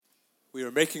We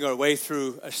are making our way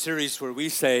through a series where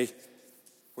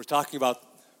we're talking about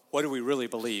what do we really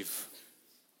believe?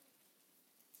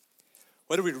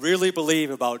 What do we really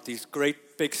believe about these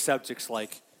great big subjects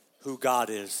like who God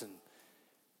is and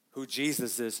who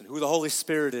Jesus is and who the Holy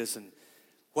Spirit is, and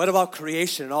what about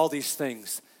creation and all these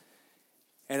things?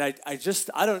 And I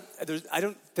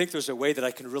don't think there's a way that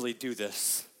I can really do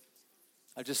this.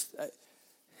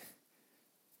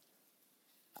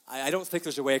 I don't think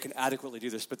there's a way I can adequately do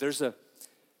this, but there's a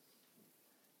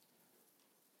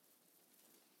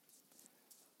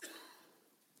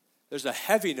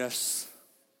heaviness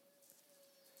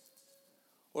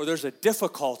or there's a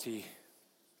difficulty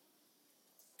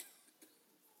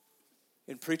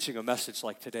in preaching a message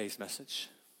like today's message.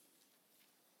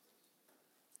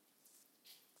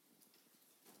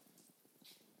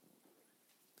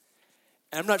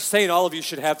 And I'm not saying all of you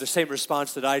should have the same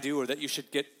response that I do, or that you should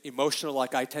get emotional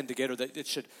like I tend to get, or that it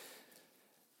should.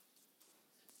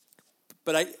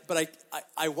 But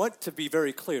I want to be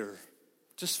very clear,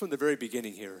 just from the very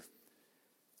beginning here.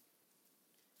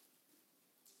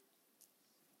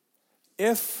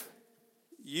 If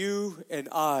you and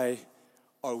I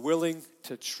are willing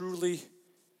to truly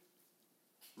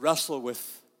wrestle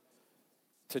with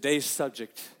today's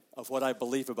subject of what I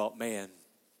believe about man,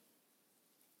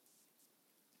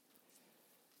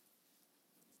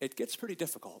 it gets pretty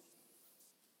difficult.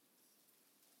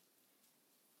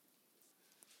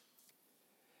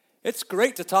 It's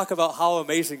great to talk about how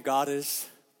amazing God is,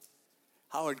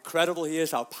 how incredible He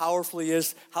is, how powerful He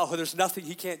is, how there's nothing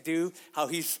He can't do,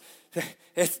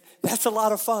 that's a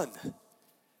lot of fun.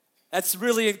 That's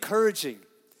really encouraging.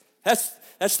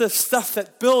 That's the stuff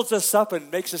that builds us up and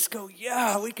makes us go,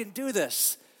 yeah, we can do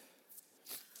this.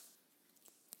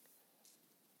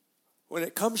 When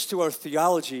it comes to our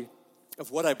theology of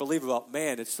what I believe about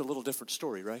man, it's a little different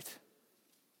story, right?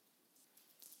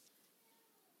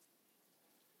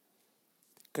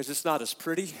 Because it's not as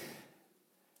pretty.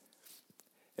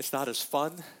 It's not as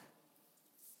fun.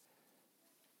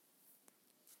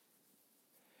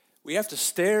 We have to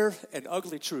stare an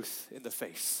ugly truth in the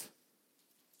face.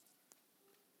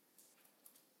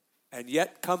 And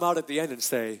yet come out at the end and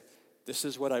say, this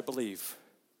is what I believe.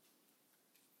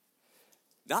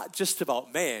 Not just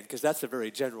about man, because that's a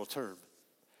very general term.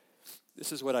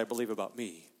 This is what I believe about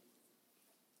me.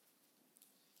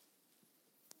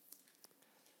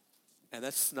 And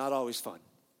that's not always fun.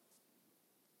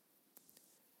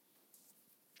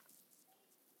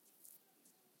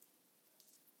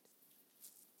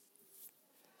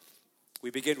 We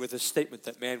begin with a statement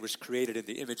that man was created in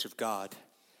the image of God,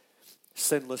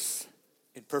 sinless,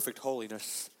 in perfect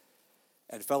holiness,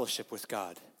 and fellowship with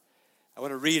God. I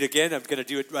want to read again. I'm going to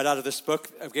do it right out of this book.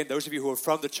 Again, those of you who are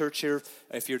from the church here,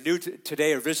 if you're new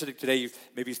today or visiting today,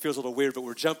 maybe it feels a little weird, but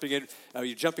we're jumping in.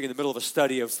 You're jumping in the middle of a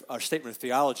study of our statement of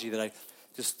theology that I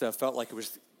just felt like it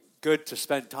was good to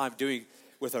spend time doing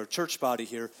with our church body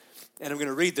here. And I'm going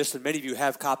to read this, and many of you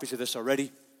have copies of this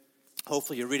already.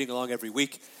 Hopefully you're reading along every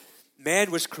week.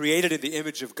 Man was created in the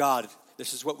image of God.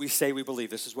 This is what we say we believe.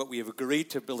 This is what we have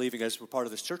agreed to believing as we're part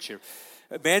of this church here.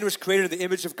 Man was created in the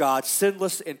image of God,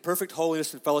 sinless in perfect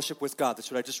holiness and fellowship with God.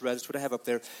 That's what I just read. That's what I have up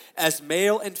there. As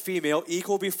male and female,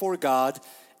 equal before God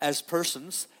as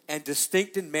persons, and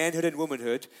distinct in manhood and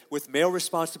womanhood, with male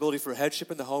responsibility for headship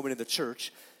in the home and in the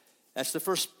church. That's the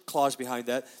first clause behind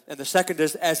that. And the second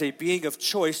is, as a being of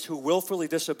choice who willfully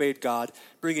disobeyed God,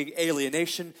 bringing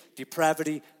alienation,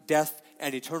 depravity, death,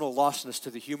 and eternal lostness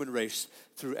to the human race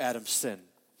through Adam's sin.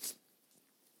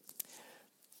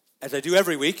 As I do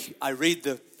every week, I read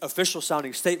the official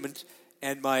sounding statement,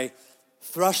 and my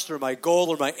thrust or my goal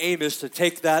or my aim is to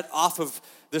take that off of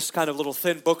this kind of little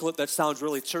thin booklet that sounds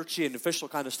really churchy and official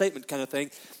kind of statement kind of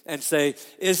thing, and say,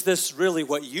 is this really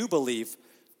what you believe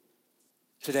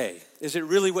today? Is it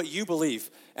really what you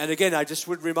believe? And again, I just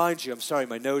would remind you, I'm sorry,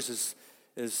 my nose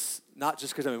is not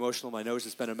just because I'm emotional, my nose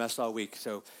has been a mess all week,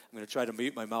 so I'm going to try to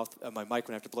mute my mic when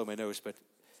I have to blow my nose, but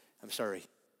I'm sorry.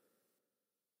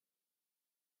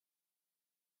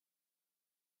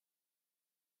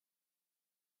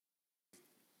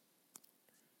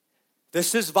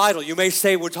 This is vital. You may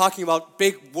say we're talking about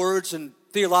big words and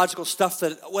theological stuff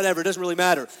that whatever, it doesn't really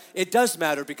matter. It does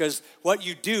matter because what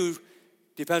you do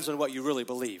depends on what you really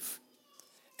believe.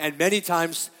 And many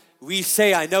times we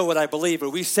say, I know what I believe, or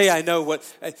we say, I know what,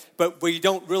 but we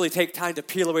don't really take time to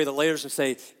peel away the layers and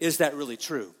say, is that really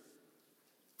true?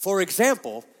 For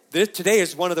example, today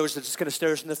is one of those that's just going to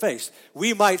stare us in the face.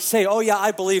 We might say, oh yeah,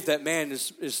 I believe that man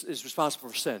is responsible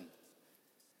for sin.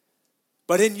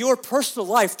 But in your personal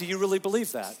life, do you really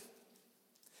believe that?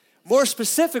 More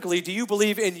specifically, do you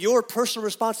believe in your personal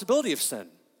responsibility of sin?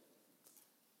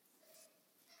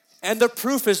 And the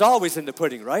proof is always in the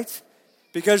pudding, right?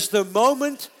 Because the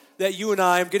moment that you and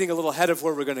I'm getting a little ahead of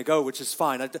where we're going to go, which is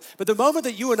fine. But the moment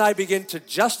that you and I begin to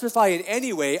justify in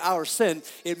any way our sin,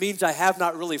 it means I have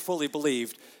not really fully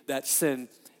believed that sin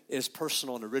is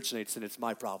personal and originates and it's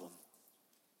my problem.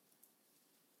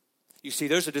 You see,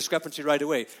 there's a discrepancy right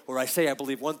away where I say I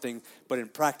believe one thing, but in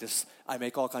practice, I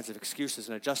make all kinds of excuses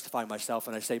and I justify myself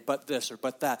and I say, but this or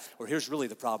but that, or here's really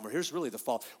the problem, or here's really the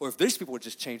fault, or if these people would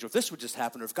just change, or if this would just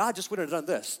happen, or if God just would have done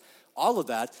this. All of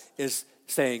that is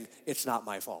saying it's not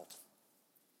my fault.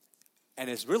 And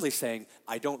is really saying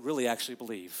I don't really actually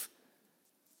believe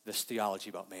this theology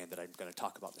about man that I'm going to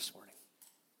talk about this morning.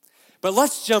 But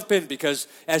let's jump in, because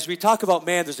as we talk about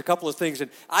man, there's a couple of things. And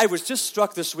I was just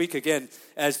struck this week again,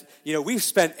 as, you know, we've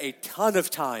spent a ton of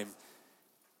time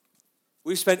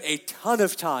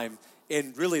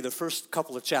in really the first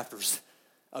couple of chapters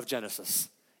of Genesis.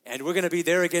 And we're going to be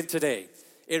there again today.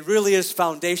 It really is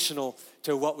foundational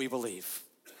to what we believe.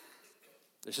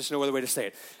 There's just no other way to say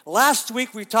it. Last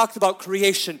week we talked about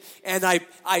creation, and I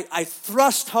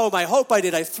thrust home, I hope I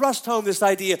did, I thrust home this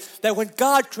idea that when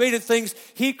God created things,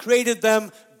 He created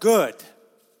them good.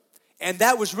 And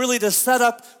that was really to set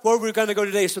up where we're going to go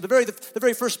today. So the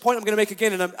very first point I'm going to make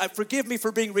again, and forgive me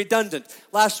for being redundant.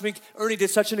 Last week, Ernie did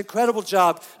such an incredible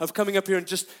job of coming up here and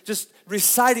just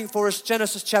reciting for us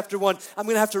Genesis chapter 1. I'm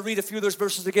going to have to read a few of those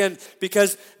verses again,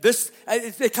 because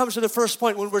it comes to the first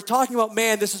point. When we're talking about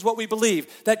man, this is what we believe,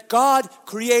 that God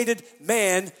created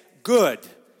man good.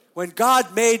 When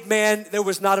God made man, there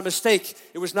was not a mistake.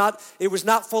 It was not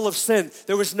full of sin.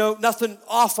 There was nothing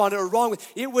off on it or wrong with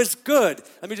it. It was good.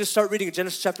 Let me just start reading in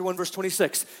Genesis chapter 1, verse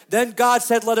 26. Then God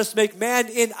said, let us make man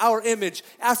in our image,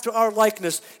 after our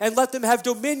likeness, and let them have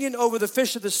dominion over the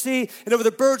fish of the sea, and over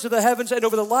the birds of the heavens, and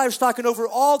over the livestock, and over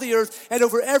all the earth, and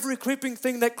over every creeping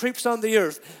thing that creeps on the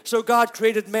earth. So God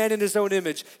created man in His own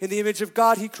image. In the image of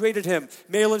God He created him.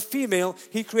 Male and female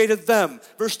He created them.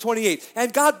 Verse 28.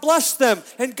 And God blessed them,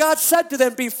 and God said to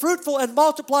them, be fruitful and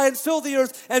multiply and fill the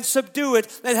earth and subdue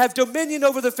it, and have dominion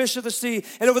over the fish of the sea,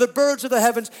 and over the birds of the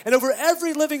heavens, and over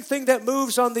every living thing that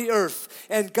moves on the earth.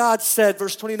 And God said,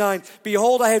 verse 29,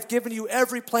 behold, I have given you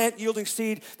every plant yielding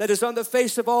seed that is on the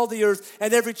face of all the earth,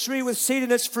 and every tree with seed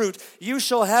in its fruit. You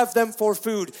shall have them for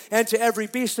food. And to every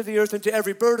beast of the earth, and to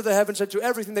every bird of the heavens, and to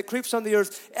everything that creeps on the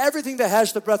earth, everything that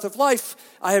has the breath of life,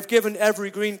 I have given every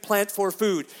green plant for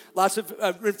food. Lots of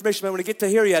information I want to get to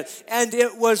here yet. And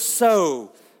it was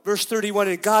so. Verse 31,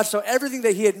 and God saw everything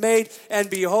that He had made, and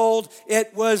behold,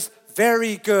 it was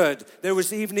very good. There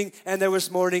was evening and there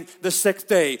was morning, the sixth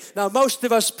day. Now, most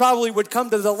of us probably would come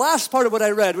to the last part of what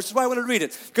I read, which is why I want to read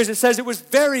it, because it says it was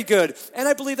very good. And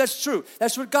I believe that's true.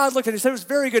 That's what God looked at. He said it was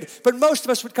very good. But most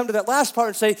of us would come to that last part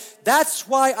and say, that's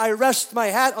why I rest my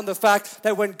hat on the fact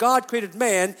that when God created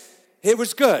man, it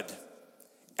was good.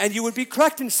 And you would be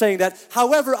correct in saying that.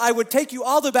 However, I would take you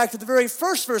all the way back to the very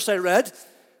first verse I read.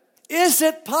 Is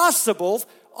it possible,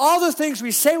 all the things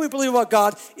we say we believe about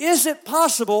God, is it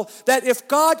possible that if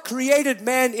God created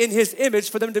man in His image,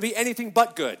 for them to be anything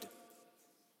but good?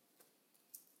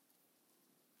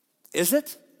 Is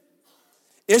it?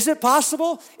 Is it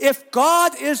possible? If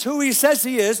God is who He says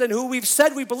He is, and who we've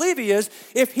said we believe He is,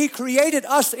 if He created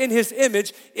us in His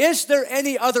image, is there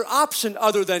any other option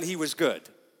other than He was good?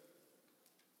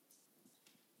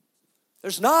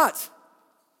 There's not.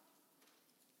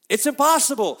 It's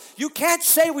impossible. You can't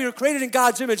say we were created in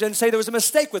God's image and say there was a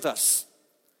mistake with us.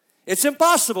 It's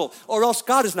impossible, or else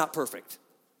God is not perfect.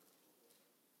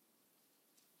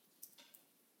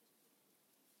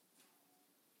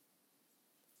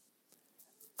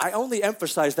 I only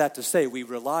emphasize that to say we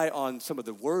rely on some of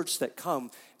the words that come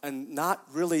and not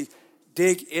really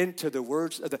dig into the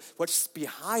words, what's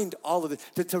behind all of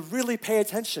it, to really pay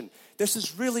attention. This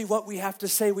is really what we have to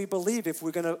say we believe if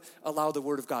we're going to allow the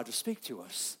Word of God to speak to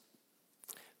us.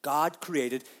 God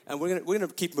created, and we're going to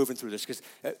keep moving through this, because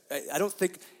I don't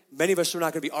think many of us are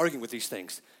not going to be arguing with these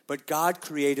things. But God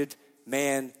created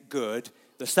man good.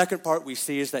 The second part we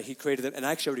see is that He created them, and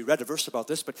I actually already read a verse about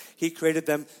this, but He created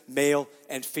them male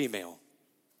and female.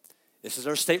 This is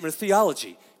our statement of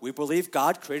theology. We believe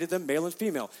God created them male and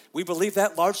female. We believe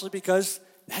that largely because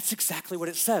that's exactly what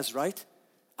it says, right?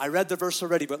 I read the verse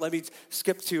already, but let me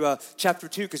skip to chapter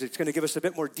 2, because it's going to give us a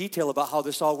bit more detail about how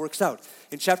this all works out.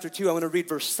 In chapter 2, I'm going to read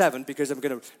verse 7, because I'm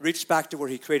going to reach back to where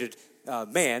He created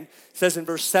man. It says in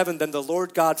verse 7, then the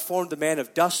Lord God formed the man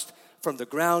of dust from the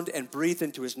ground and breathed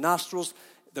into his nostrils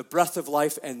the breath of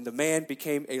life, and the man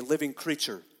became a living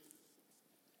creature.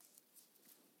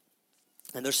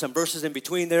 And there's some verses in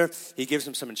between there. He gives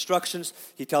him some instructions.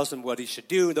 He tells him what he should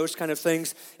do, those kind of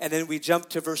things. And then we jump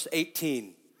to verse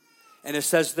 18. And it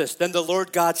says this, then the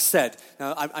Lord God said.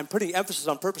 Now, I'm putting emphasis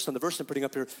on purpose on the verse I'm putting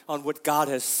up here on what God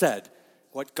has said.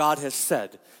 What God has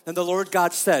said. Then the Lord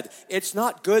God said, it's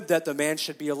not good that the man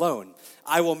should be alone.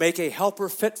 I will make a helper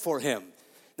fit for him.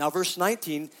 Now, verse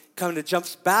 19 kind of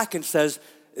jumps back and says,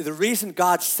 the reason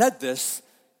God said this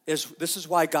is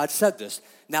why God said this.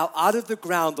 Now, out of the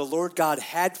ground, the Lord God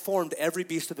had formed every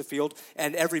beast of the field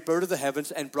and every bird of the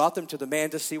heavens and brought them to the man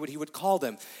to see what he would call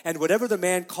them. And whatever the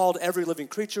man called every living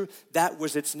creature, that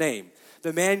was its name.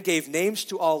 The man gave names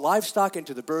to all livestock and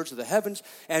to the birds of the heavens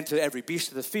and to every beast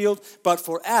of the field. But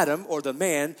for Adam, or the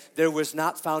man, there was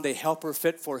not found a helper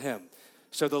fit for him.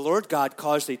 So the Lord God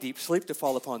caused a deep sleep to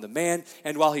fall upon the man,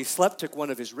 and while he slept, took one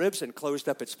of his ribs and closed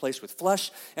up its place with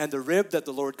flesh. And the rib that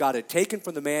the Lord God had taken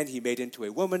from the man, he made into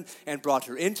a woman and brought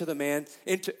her to the man.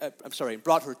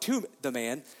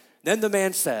 Then the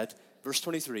man said, verse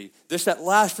 23, this at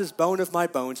last is bone of my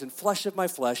bones and flesh of my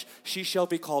flesh. She shall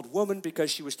be called woman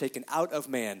because she was taken out of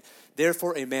man.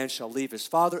 Therefore a man shall leave his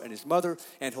father and his mother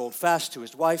and hold fast to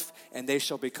his wife, and they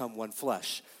shall become one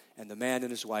flesh. And the man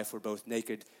and his wife were both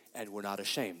naked and were not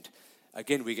ashamed.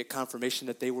 Again, we get confirmation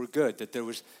that they were good, that there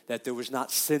was not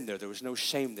sin there. There was no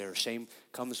shame there. Shame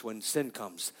comes when sin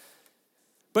comes.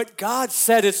 But God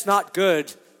said it's not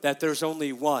good that there's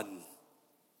only one,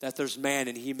 that there's man,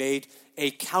 and he made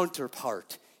a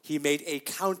counterpart. He made a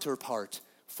counterpart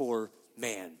for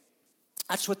man.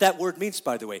 That's what that word means,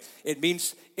 by the way. It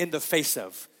means in the face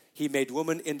of. He made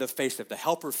woman in the face of. The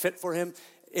helper fit for him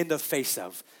in the face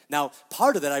of. Now,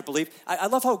 part of that, I believe, I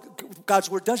love how God's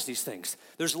word does these things.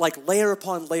 There's like layer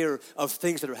upon layer of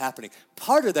things that are happening.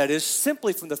 Part of that is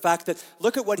simply from the fact that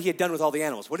look at what he had done with all the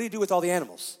animals. What did he do with all the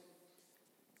animals?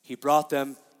 He brought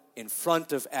them in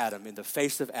front of Adam, in the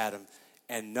face of Adam,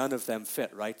 and none of them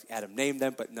fit, right? Adam named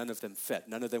them, but none of them fit.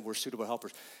 None of them were suitable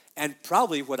helpers. And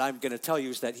probably what I'm going to tell you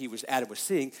is that Adam was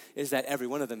seeing is that every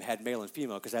one of them had male and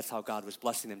female because that's how God was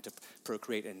blessing them to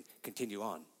procreate and continue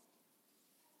on.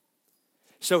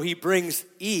 So he brings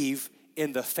Eve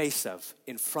in the face of,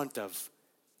 in front of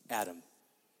Adam.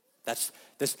 That's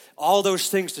this. All those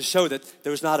things to show that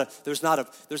there's not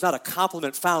a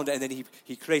complement found, and then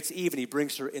he creates Eve and he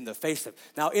brings her in the face of.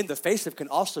 Now, in the face of can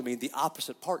also mean the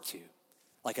opposite part to,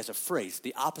 like as a phrase,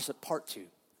 the opposite part to.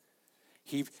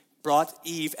 He brought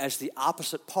Eve as the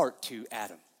opposite part to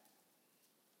Adam.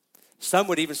 Some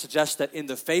would even suggest that in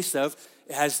the face of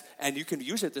has, and you can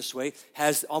use it this way,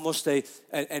 has almost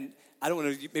and I don't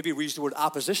want to, maybe we use the word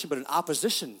opposition, but an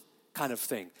opposition kind of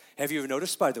thing. Have you ever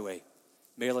noticed, by the way,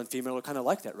 male and female are kind of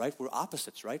like that, right? We're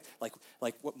opposites, right? Like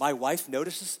what my wife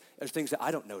notices are things that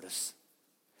I don't notice.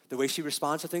 The way she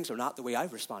responds to things are not the way I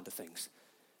respond to things.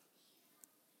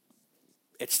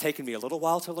 It's taken me a little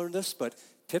while to learn this, but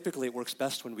typically it works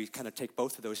best when we kind of take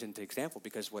both of those into example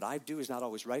because what I do is not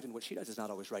always right and what she does is not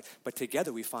always right. But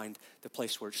together we find the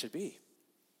place where it should be.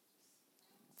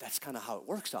 That's kind of how it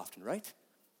works often, right?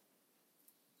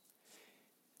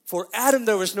 For Adam,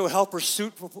 there was no helper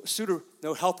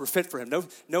no helper fit for him,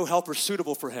 no helper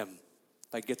suitable for him.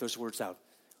 If I can get those words out.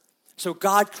 So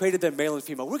God created them male and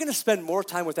female. We're going to spend more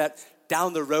time with that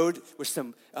down the road with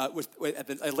some at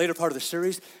a later part of the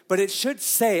series. But it should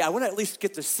say, I want to at least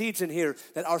get the seeds in here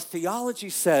that our theology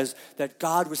says that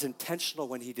God was intentional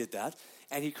when he did that,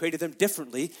 and he created them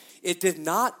differently. It does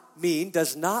not mean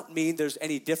there's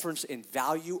any difference in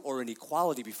value or in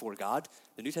equality before God.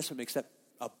 The New Testament makes that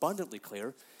abundantly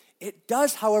clear. It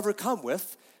does, however, come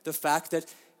with the fact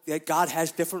that God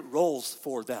has different roles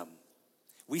for them.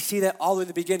 We see that all in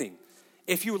the beginning.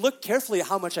 If you look carefully at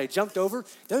how much I jumped over,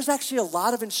 there's actually a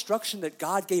lot of instruction that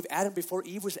God gave Adam before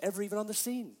Eve was ever even on the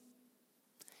scene.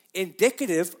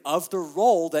 Indicative of the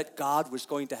role that God was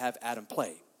going to have Adam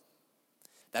play.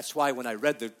 That's why when I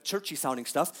read the churchy sounding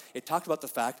stuff, it talked about the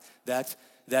fact that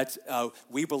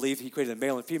we believe he created a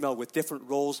male and female with different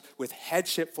roles, with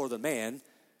headship for the man,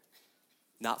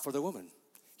 not for the woman.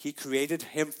 He created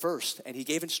him first, and he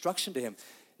gave instruction to him.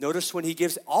 Notice when he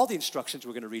gives all the instructions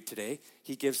we're going to read today,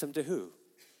 he gives them to who?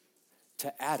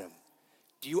 To Adam.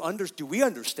 Do we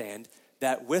understand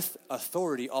that with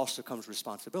authority also comes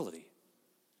responsibility?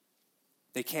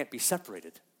 They can't be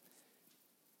separated.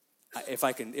 If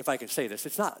I can say this,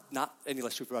 it's not any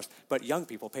less true for us, but young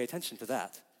people, pay attention to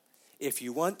that. If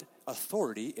you want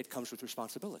authority, it comes with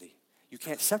responsibility. You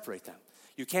can't separate them.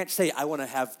 You can't say, I want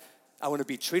to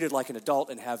be treated like an adult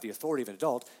and have the authority of an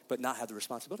adult, but not have the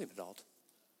responsibility of an adult.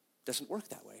 It doesn't work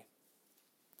that way.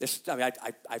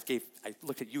 I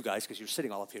looked at you guys because you're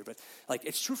sitting all up here, but like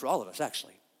it's true for all of us,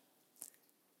 actually.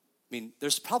 I mean,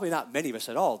 there's probably not many of us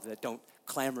at all that don't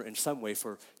clamor in some way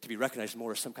to be recognized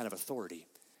more as some kind of authority.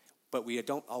 But we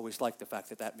don't always like the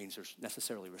fact that means there's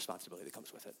necessarily responsibility that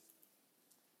comes with it.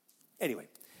 Anyway,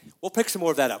 we'll pick some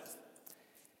more of that up.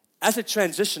 As a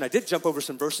transition, I did jump over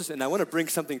some verses, and I want to bring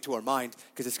something to our mind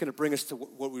because it's going to bring us to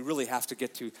what we really have to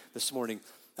get to this morning,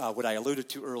 what I alluded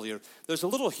to earlier. There's a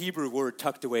little Hebrew word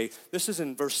tucked away. This is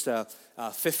in verse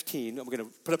 15. I'm going to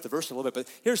put up the verse in a little bit,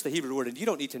 but here's the Hebrew word, and you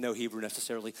don't need to know Hebrew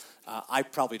necessarily. I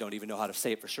probably don't even know how to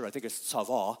say it for sure. I think it's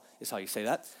tzavah is how you say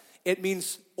that. It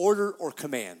means order or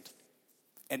command.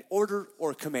 An order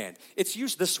or command. It's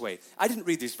used this way. I didn't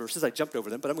read these verses. I jumped over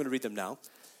them, but I'm going to read them now.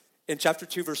 In chapter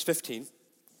 2, verse 15,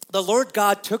 the Lord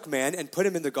God took man and put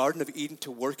him in the Garden of Eden to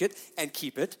work it and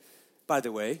keep it. By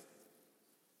the way,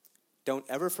 don't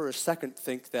ever for a second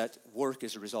think that work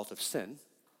is a result of sin.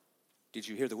 Did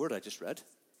you hear the word I just read?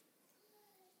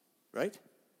 Right?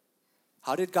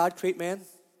 How did God create man?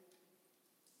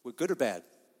 With good or bad?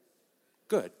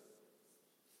 Good.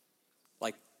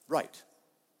 Like, right.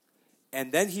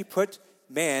 And then he put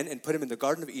man and put him in the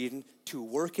Garden of Eden to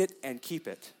work it and keep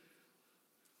it.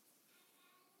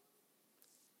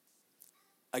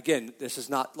 Again, this is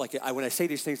not like, when I say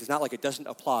these things, it's not like it doesn't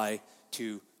apply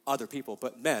to other people,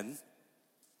 but men,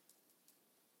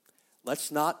 let's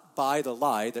not buy the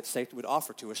lie that Satan would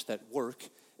offer to us that work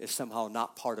is somehow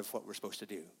not part of what we're supposed to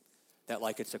do, that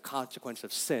like it's a consequence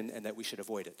of sin and that we should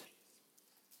avoid it.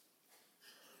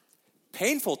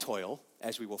 Painful toil,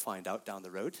 as we will find out down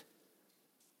the road,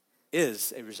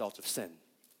 is a result of sin.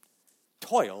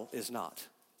 Toil is not.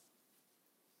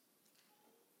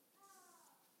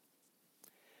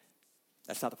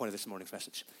 That's not the point of this morning's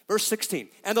message. Verse 16,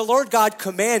 and the Lord God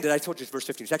commanded, I told you it's verse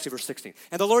 15, it's actually verse 16.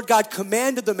 And the Lord God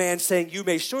commanded the man, saying, you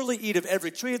may surely eat of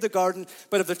every tree of the garden,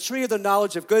 but of the tree of the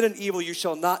knowledge of good and evil you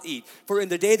shall not eat. For in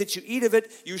the day that you eat of it,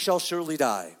 you shall surely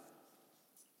die.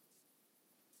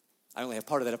 I only have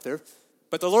part of that up there.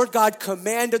 But the Lord God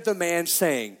commanded the man,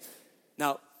 saying,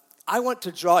 now, I want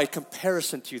to draw a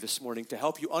comparison to you this morning to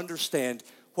help you understand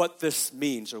what this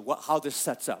means or how this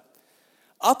sets up.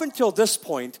 Up until this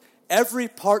point, every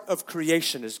part of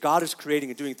creation, as God is creating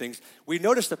and doing things, we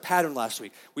noticed a pattern last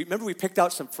week. Remember we picked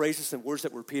out some phrases and words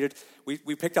that were repeated. We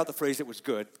picked out the phrase that was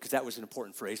good, because that was an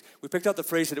important phrase. We picked out the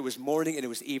phrase that it was morning and it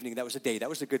was evening. That was a day. That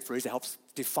was a good phrase that helps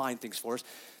define things for us.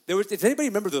 Does anybody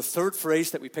remember the third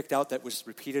phrase that we picked out that was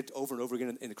repeated over and over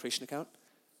again in the creation account?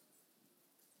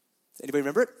 Anybody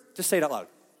remember it? Just say it out loud.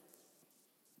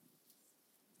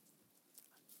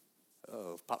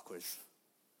 Oh, pop quiz.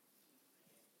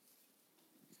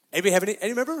 Anybody have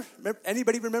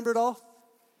anybody remember it all?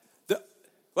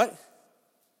 What?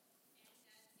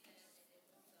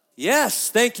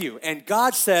 Yes, thank you. And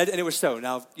God said, and it was so.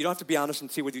 Now, you don't have to be honest and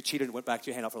see whether you cheated and went back to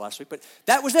your handout for last week, but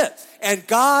that was it. And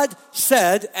God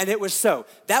said, and it was so.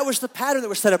 That was the pattern that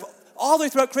was set up all the way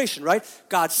throughout creation, right?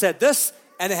 God said this,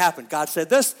 and it happened. God said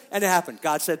this, and it happened.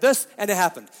 God said this, and it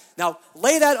happened. Now,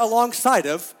 lay that alongside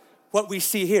of what we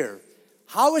see here.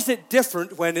 How is it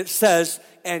different when it says,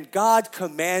 and God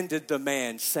commanded the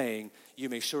man, saying, you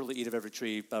may surely eat of every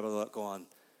tree, blah, blah, blah, go on.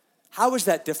 How is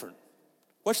that different?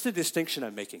 What's the distinction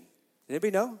I'm making?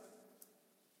 Anybody know?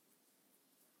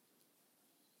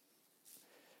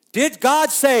 Did God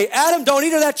say, Adam, don't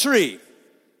eat of that tree?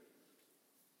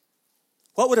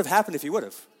 What would have happened if he would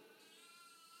have?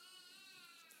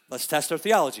 Let's test our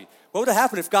theology. What would have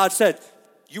happened if God said,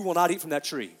 you will not eat from that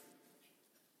tree?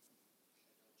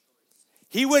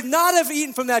 He would not have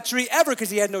eaten from that tree ever because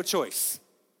he had no choice.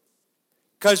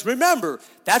 Because remember,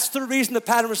 that's the reason the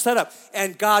pattern was set up.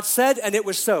 And God said, and it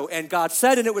was so. And God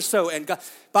said, and it was so. And God,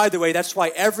 by the way, that's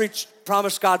why every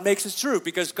promise God makes is true.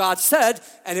 Because God said,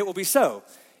 and it will be so.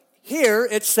 Here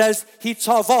it says, he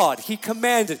tzavad, he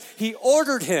commanded, he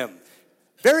ordered him.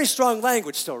 Very strong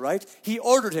language still, right? He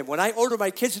ordered him. When I order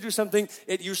my kids to do something,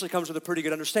 it usually comes with a pretty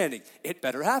good understanding. It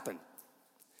better happen.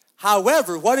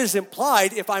 However, what is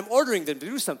implied if I'm ordering them to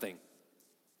do something?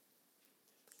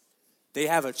 They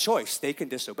have a choice. They can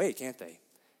disobey, can't they?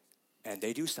 And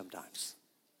they do sometimes,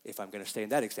 if I'm going to stay in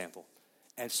that example.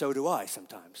 And so do I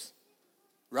sometimes.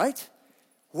 Right?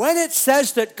 When it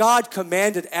says that God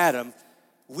commanded Adam,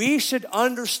 we should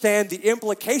understand the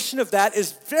implication of that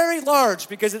is very large,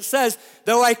 because it says,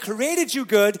 though I created you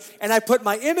good and I put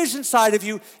my image inside of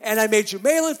you and I made you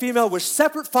male and female with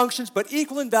separate functions but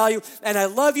equal in value, and I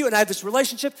love you and I have this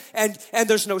relationship and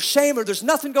there's no shame or there's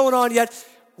nothing going on yet.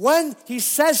 When he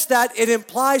says that, it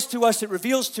implies to us, it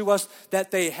reveals to us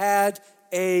that they had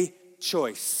a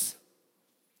choice.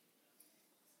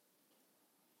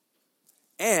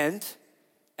 And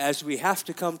as we have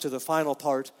to come to the final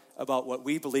part about what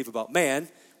we believe about man,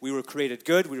 we were created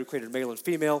good, we were created male and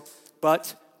female,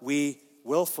 but we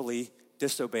willfully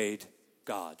disobeyed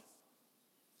God.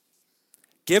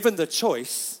 Given the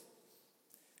choice,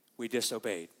 we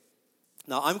disobeyed.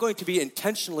 Now, I'm going to be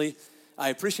intentionally I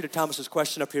appreciated Thomas's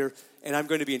question up here, and I'm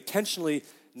going to be intentionally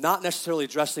not necessarily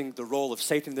addressing the role of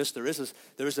Satan in this. There is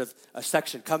a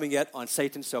section coming yet on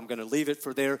Satan, so I'm going to leave it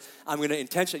for there. I'm going to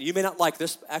intentionally, you may not like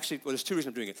this. Actually, well, there's two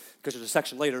reasons I'm doing it, because there's a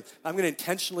section later. I'm going to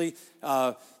intentionally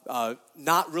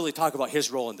not really talk about his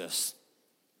role in this.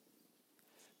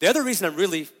 The other reason I'm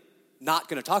really not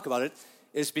going to talk about it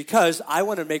is because I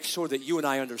want to make sure that you and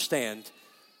I understand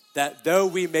that though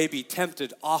we may be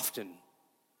tempted often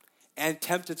and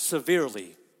tempted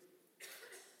severely,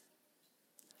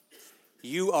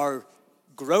 you are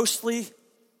grossly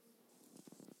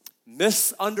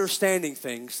misunderstanding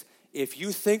things if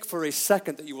you think for a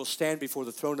second that you will stand before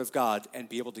the throne of God and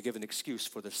be able to give an excuse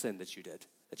for the sin that you did,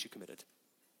 that you committed.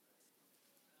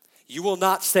 You will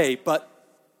not say, but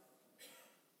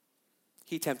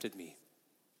he tempted me.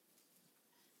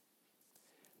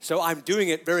 So I'm doing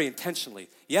it very intentionally.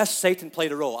 Yes, Satan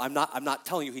played a role. I'm not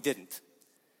telling you he didn't.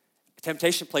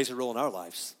 Temptation plays a role in our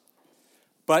lives.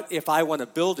 But if I want to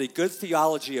build a good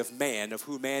theology of man, of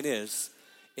who man is,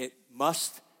 it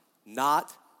must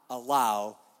not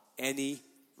allow any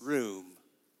room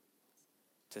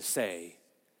to say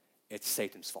it's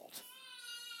Satan's fault.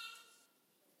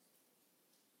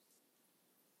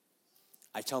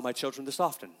 I tell my children this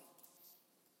often.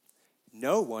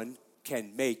 No one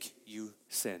can make you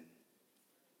sin.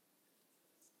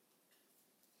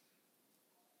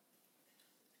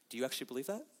 Do you actually believe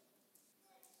that?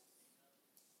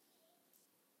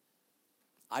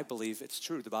 I believe it's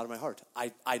true to the bottom of my heart.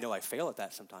 I know I fail at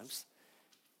that sometimes,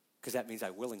 because that means I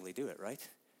willingly do it, right?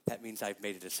 That means I've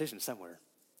made a decision somewhere.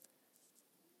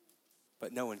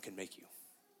 But no one can make you.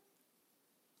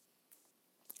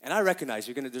 And I recognize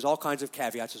there's all kinds of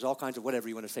caveats, there's all kinds of whatever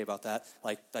you want to say about that.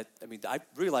 Like that, I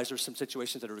realize there's some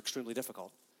situations that are extremely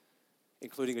difficult,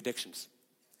 including addictions.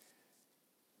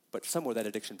 But somewhere that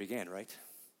addiction began, right?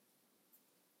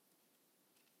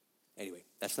 Anyway,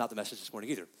 that's not the message this morning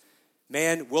either.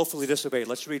 Man willfully disobeyed.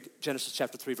 Let's read Genesis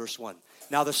chapter 3, verse 1.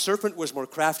 Now the serpent was more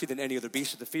crafty than any other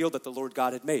beast of the field that the Lord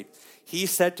God had made. He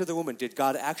said to the woman, did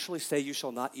God actually say you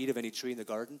shall not eat of any tree in the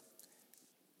garden?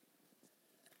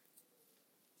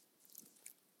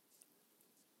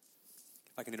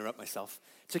 If I can interrupt myself.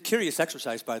 It's a curious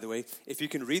exercise, by the way, if you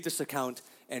can read this account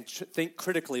and think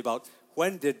critically about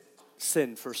when did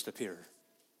sin first appear?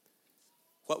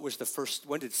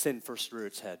 When did sin first rear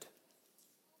its head?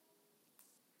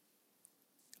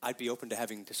 I'd be open to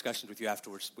having discussions with you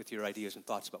afterwards with your ideas and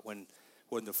thoughts about when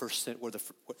the first sin,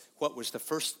 what was the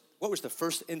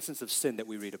first instance of sin that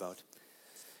we read about.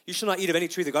 You shall not eat of any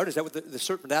tree of the garden. Is that what the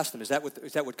serpent asked them? Is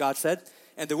that what God said?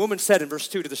 And the woman said in verse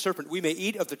 2 to the serpent, we may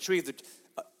eat of the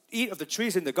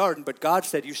trees in the garden, but God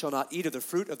said, you shall not eat of the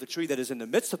fruit of the tree that is in the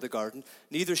midst of the garden,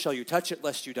 neither shall you touch it,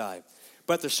 lest you die.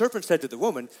 But the serpent said to the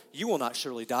woman, you will not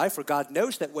surely die, for God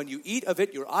knows that when you eat of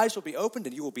it, your eyes will be opened,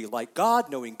 and you will be like God,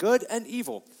 knowing good and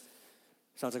evil.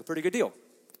 Sounds like a pretty good deal.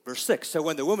 Verse 6, so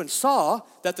when the woman saw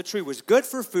that the tree was good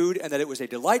for food, and that it was a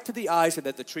delight to the eyes, and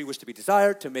that the tree was to be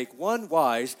desired to make one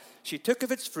wise, she took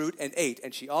of its fruit and ate,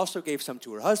 and she also gave some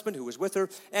to her husband who was with her,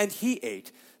 and he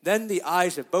ate. Then the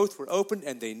eyes of both were opened,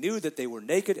 and they knew that they were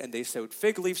naked, and they sewed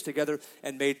fig leaves together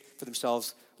and made for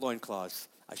themselves loincloths.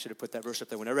 I should have put that verse up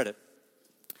there when I read it.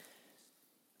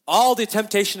 All the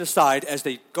temptation aside, as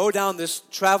they travel down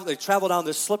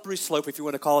this slippery slope, if you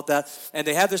want to call it that, and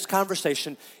they have this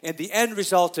conversation, and the end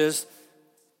result is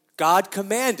God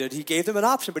commanded, he gave them an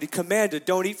option, but he commanded,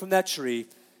 don't eat from that tree.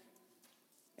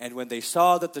 And when they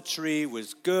saw that the tree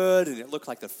was good, and it looked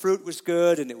like the fruit was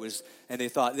good, and they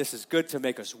thought, this is good to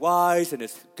make us wise, and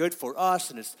it's good for us,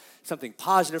 and it's something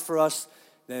positive for us,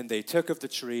 then they took of the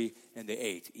tree and they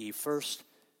ate. Eve first,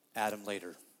 Adam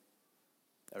later.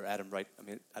 Or Adam, right?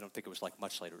 I don't think it was like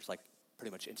much later. It was like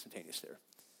pretty much instantaneous there.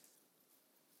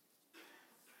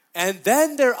 And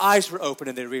then their eyes were open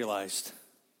and they realized.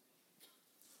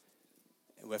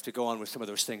 And we have to go on with some of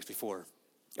those things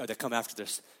that come after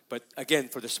this. But again,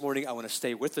 for this morning, I want to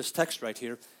stay with this text right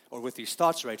here, or with these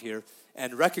thoughts right here,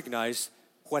 and recognize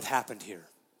what happened here.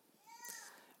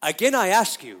 Again, I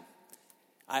ask you,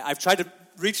 I've tried to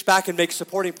reach back and make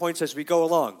supporting points as we go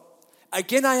along.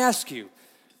 Again, I ask you,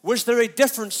 was there a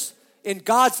difference in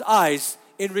God's eyes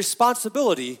in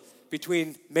responsibility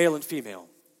between male and female?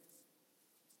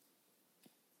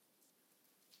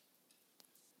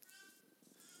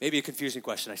 Maybe a confusing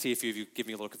question. I see a few of you give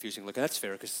me a little confusing look, and that's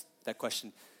fair because that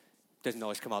question doesn't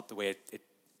always come out the way it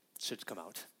should come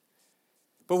out.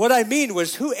 But what I mean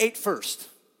was, who ate first?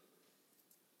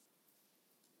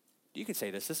 You can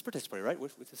say this is participatory, right?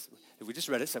 With this, we just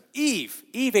read it. So Eve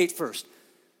ate first.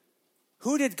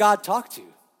 Who did God talk to?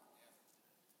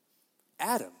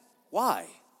 Adam. Why?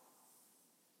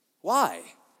 Why?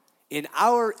 In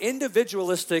our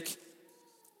individualistic,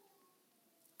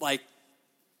 like,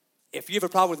 if you have a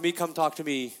problem with me, come talk to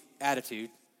me attitude,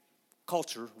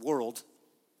 culture, world,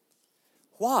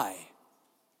 why?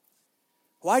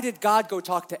 Why did God go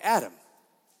talk to Adam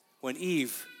when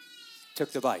Eve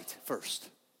took the bite first?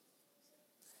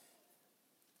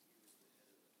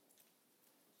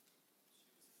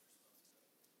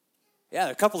 Yeah,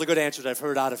 a couple of good answers I've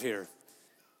heard out of here.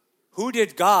 Who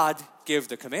did God give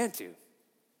the command to?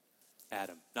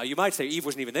 Adam. Now, you might say Eve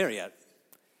wasn't even there yet.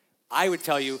 I would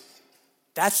tell you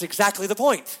that's exactly the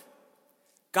point.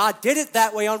 God did it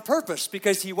that way on purpose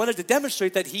because he wanted to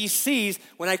demonstrate that he sees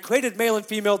when I created male and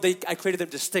female, I created them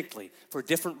distinctly for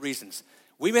different reasons.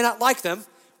 We may not like them.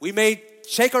 We may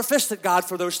shake our fist at God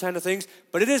for those kind of things,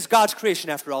 but it is God's creation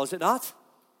after all, is it not?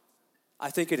 I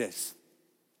think it is.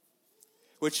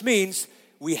 Which means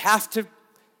we have to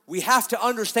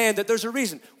understand that there's a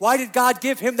reason. Why did God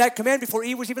give him that command before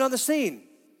Eve was even on the scene?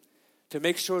 To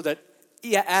make sure that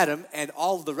Adam and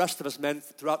all of the rest of us men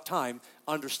throughout time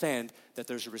understand that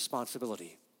there's a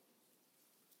responsibility,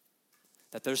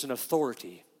 that there's an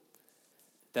authority,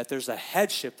 that there's a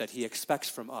headship that he expects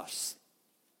from us,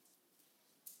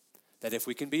 that if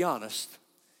we can be honest,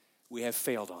 we have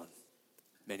failed on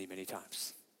many, many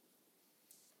times.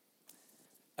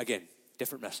 Again,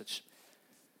 different message.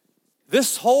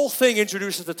 This whole thing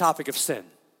introduces the topic of sin,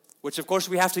 which of course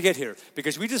we have to get here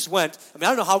because we just went, I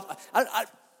don't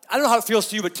know how it feels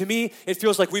to you, but to me, it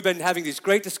feels like we've been having these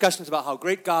great discussions about how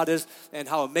great God is and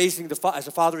how amazing as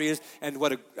a Father he is and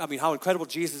how incredible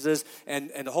Jesus is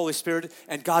and the Holy Spirit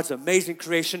and God's amazing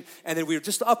creation. And then we were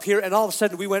just up here and all of a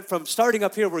sudden we went from starting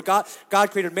up here where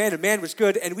God created man and man was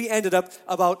good and we ended up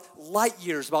about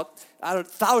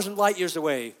 1,000 light years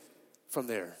away from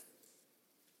there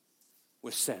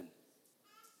with sin.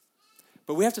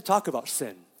 But we have to talk about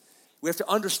sin. We have to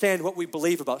understand what we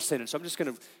believe about sin. And so I'm just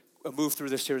going to move through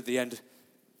this here at the end.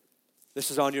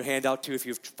 This is on your handout too if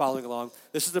you're following along.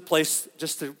 This is the place,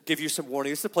 just to give you some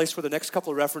warning, this is the place where the next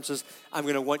couple of references I'm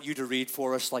going to want you to read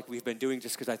for us like we've been doing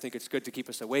just because I think it's good to keep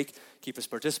us awake, keep us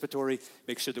participatory,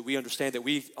 make sure that we understand that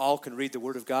we all can read the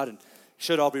Word of God and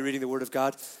should all be reading the Word of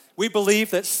God. We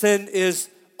believe that sin is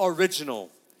original,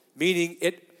 meaning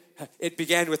it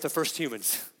began with the first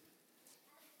humans.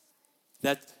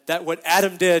 That what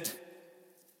Adam did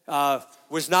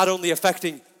was not only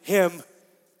affecting him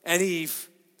and Eve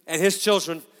and his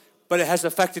children, but it has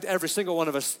affected every single one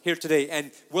of us here today and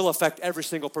will affect every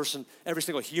single person, every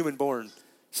single human born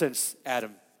since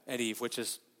Adam and Eve, which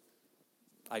is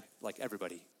like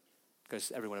everybody,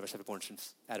 because every one of us have been born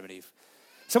since Adam and Eve.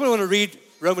 Someone want to read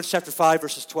Romans chapter 5,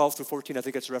 verses 12 through 14? I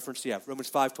think it's a reference. Yeah, Romans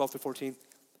 5, 12 through 14.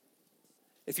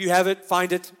 If you have it,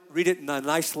 find it, read it in a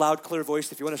nice, loud, clear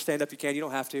voice. If you want to stand up, you can. You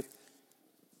don't have to.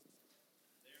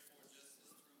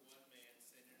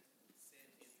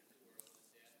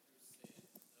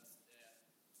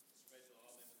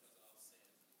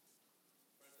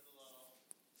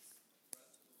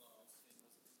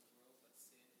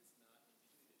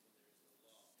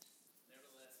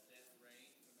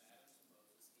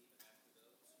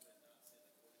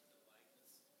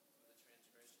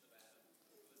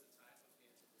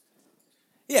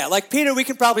 Yeah, like Peter, we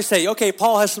can probably say, okay,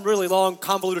 Paul has some really long,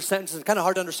 convoluted sentences, kind of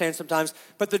hard to understand sometimes,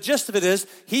 but the gist of it is,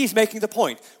 he's making the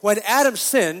point. When Adam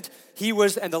sinned, he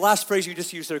was, and the last phrase you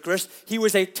just used there, Chris, he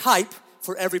was a type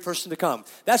for every person to come.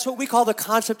 That's what we call the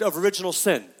concept of original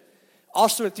sin.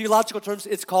 Also in theological terms,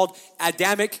 it's called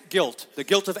Adamic guilt, the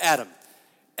guilt of Adam.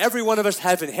 Every one of us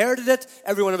have inherited it.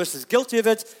 Every one of us is guilty of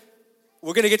it.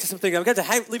 We're going to get to something. I'm going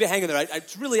to leave it hanging there.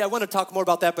 I want to talk more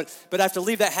about that, but I have to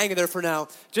leave that hanging there for now.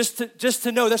 Just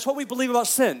to know that's what we believe about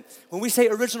sin. When we say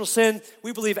original sin,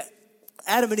 we believe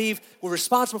Adam and Eve were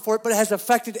responsible for it, but it has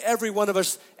affected every one of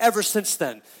us ever since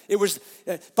then. It was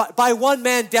by one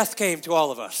man, death came to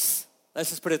all of us. Let's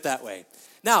just put it that way.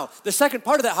 Now, the second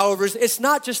part of that, however, is it's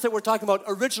not just that we're talking about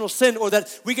original sin or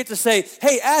that we get to say,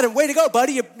 hey, Adam, way to go,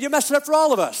 buddy. You messed it up for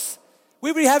all of us.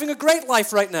 We'd be having a great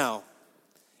life right now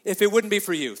if it wouldn't be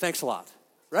for you. Thanks a lot,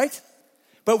 right?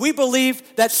 But we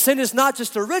believe that sin is not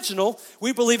just original.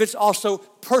 We believe it's also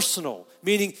personal,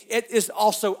 meaning it is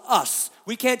also us.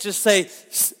 We can't just say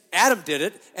Adam did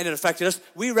it and it affected us.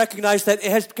 We recognize that it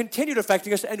has continued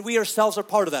affecting us and we ourselves are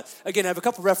part of that. Again, I have a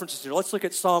couple references here. Let's look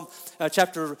at Psalm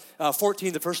chapter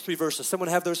 14, the first three verses. Someone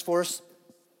have those for us?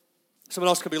 Someone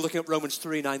else could be looking at Romans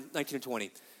 3, 19 and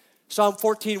 20. Psalm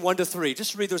 14, 1 to 3.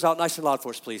 Just read those out nice and loud for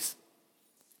us, please.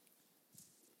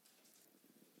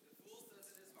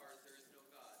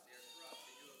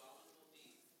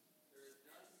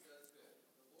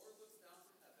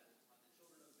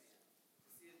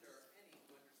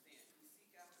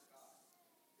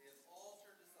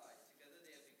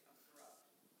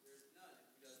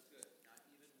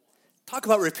 Talk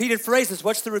about repeated phrases.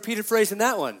 What's the repeated phrase in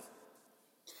that one?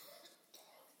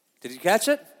 Did you catch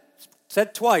it?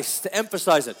 Said twice to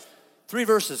emphasize it. 3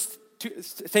 verses,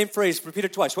 same phrase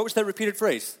repeated twice. What was that repeated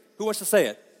phrase? Who wants to say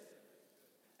it?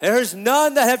 There is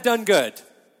none that have done good.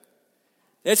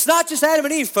 It's not just Adam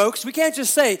and Eve, folks. We can't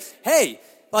just say, hey,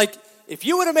 like, if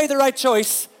you would have made the right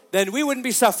choice, then we wouldn't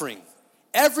be suffering.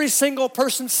 Every single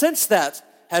person since that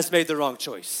has made the wrong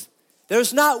choice.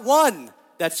 There's not one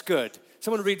that's good.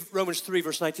 Someone read Romans 3,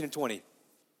 verse 19 and 20.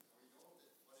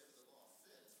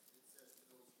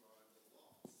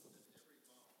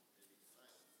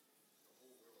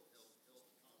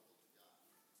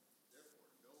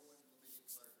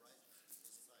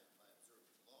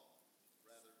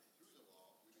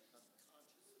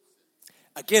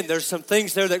 Again, there's some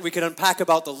things there that we can unpack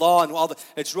about the law and all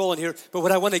its role in here. But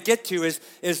what I want to get to is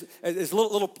a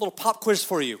little pop quiz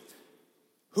for you.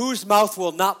 Whose mouth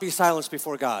will not be silenced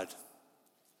before God?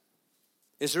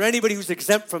 Is there anybody who's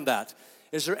exempt from that?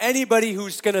 Is there anybody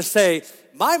who's going to say,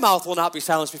 my mouth will not be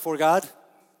silenced before God?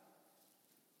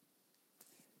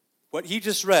 What he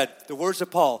just read, the words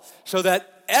of Paul, so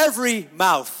that every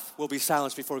mouth will be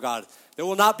silenced before God. There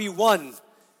will not be one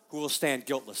who will stand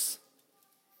guiltless.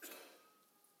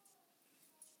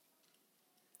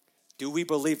 Do we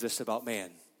believe this about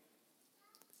man?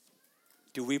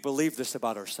 Do we believe this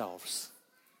about ourselves?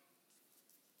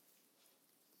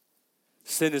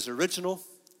 Sin is original,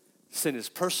 sin is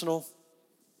personal,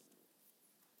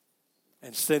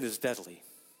 and sin is deadly.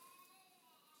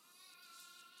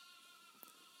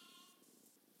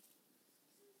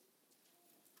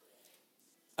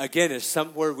 Again, is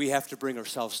somewhere we have to bring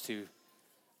ourselves to.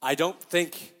 I got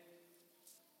to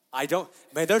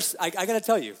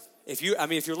tell you, if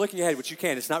you're looking ahead, which you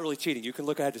can, it's not really cheating. You can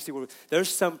look ahead to see there's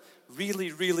some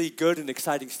really, really good and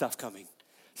exciting stuff coming.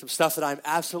 Some stuff that I'm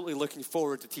absolutely looking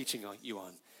forward to teaching you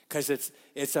on, because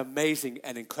it's amazing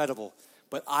and incredible.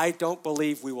 But I don't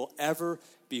believe we will ever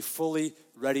be fully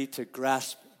ready to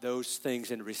grasp those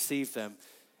things and receive them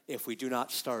if we do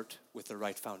not start with the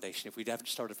right foundation, if we haven't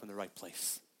started from the right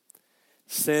place.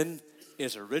 Sin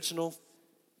is original.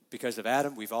 Because of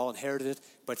Adam, we've all inherited it,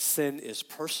 but sin is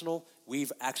personal.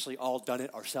 We've actually all done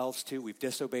it ourselves too. We've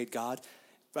disobeyed God.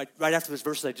 Right after this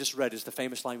verse that I just read is the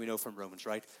famous line we know from Romans,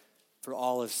 right? For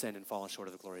all have sinned and fallen short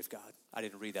of the glory of God. I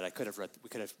didn't read that. We could have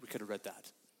read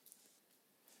that.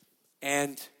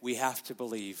 And we have to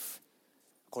believe,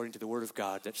 according to the word of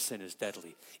God, that sin is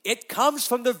deadly. It comes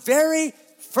from the very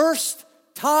first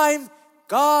time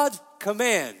God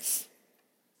commands.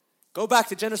 Go back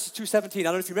to Genesis 2:17. I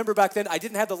don't know if you remember back then, I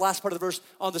didn't have the last part of the verse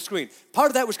on the screen. Part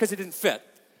of that was because it didn't fit.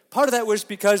 Part of that was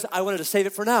because I wanted to save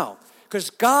it for now. Because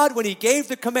God, when he gave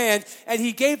the command and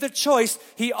he gave the choice,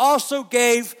 he also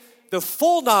gave the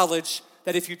full knowledge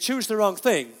that if you choose the wrong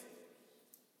thing,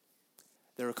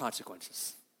 there are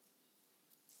consequences.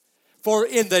 For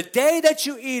in the day that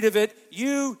you eat of it,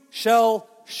 you shall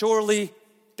surely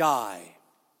die.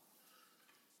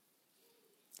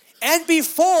 And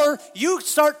before you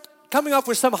start coming up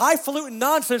with some highfalutin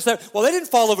nonsense that, well, they didn't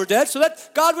fall over dead, so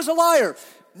that God was a liar.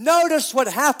 Notice what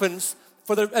happens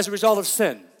as a result of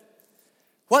sin.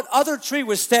 What other tree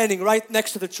was standing right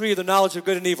next to the tree of the knowledge of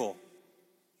good and evil?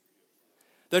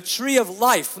 The tree of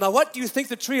life. Now, what do you think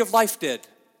the tree of life did?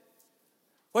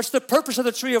 What's the purpose of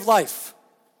the tree of life?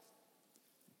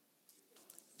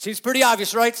 Seems pretty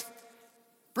obvious, right?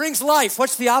 Brings life.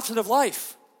 What's the opposite of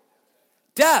life?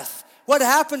 Death. What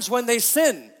happens when they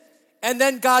sin? And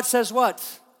then God says what?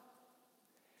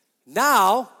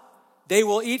 Now they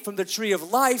will eat from the tree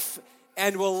of life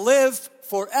and will live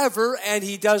forever. And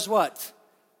he does what?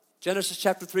 Genesis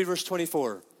chapter 3, verse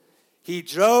 24. He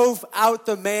drove out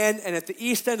the man, and at the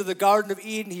east end of the Garden of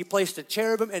Eden, he placed a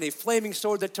cherubim and a flaming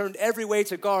sword that turned every way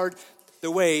to guard the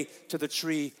way to the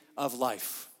tree of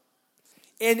life.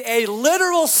 In a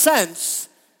literal sense,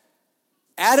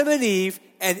 Adam and Eve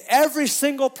and every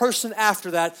single person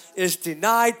after that is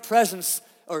denied presence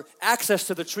or access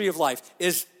to the tree of life,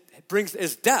 is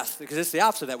death, because it's the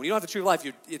opposite of that. When you don't have the tree of life,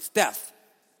 it's death.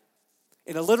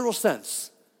 In a literal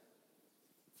sense,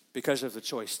 because of the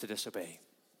choice to disobey,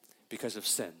 because of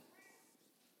sin.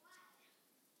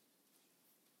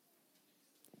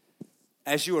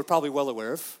 As you are probably well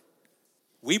aware of,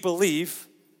 we believe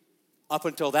up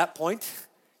until that point,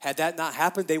 had that not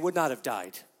happened, they would not have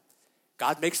died.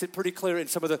 God makes it pretty clear in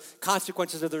some of the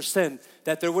consequences of their sin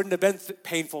that there wouldn't have been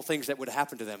painful things that would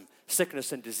happen to them.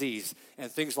 Sickness and disease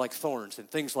and things like thorns and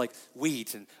things like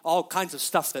weeds and all kinds of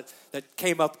stuff that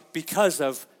came up because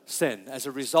of sin, as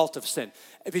a result of sin.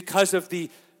 Because of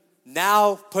the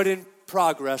now put in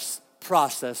progress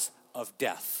process of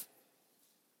death.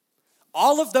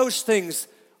 All of those things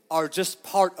are just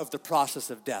part of the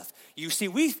process of death. You see,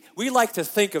 we like to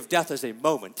think of death as a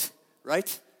moment,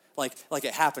 right? Like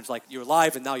it happens, like you're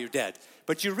alive and now you're dead.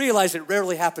 But you realize it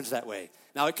rarely happens that way.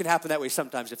 Now, it can happen that way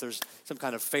sometimes if there's some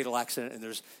kind of fatal accident and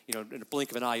there's, in a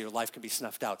blink of an eye, your life can be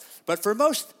snuffed out. But for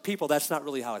most people, that's not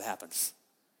really how it happens.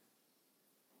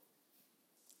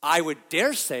 I would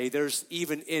dare say there's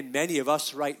even in many of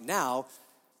us right now,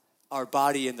 our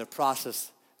body in the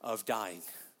process of dying,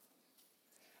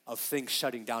 of things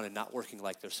shutting down and not working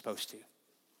like they're supposed to.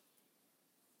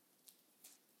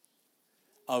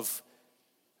 Of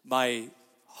my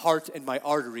heart and my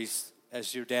arteries,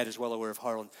 as your dad is well aware of,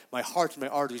 Harlan, my heart and my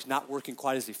arteries not working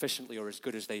quite as efficiently or as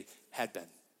good as they had been.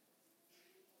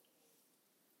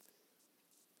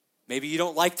 Maybe you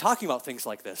don't like talking about things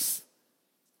like this,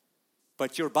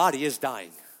 but your body is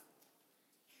dying.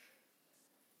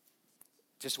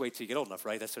 Just wait till you get old enough,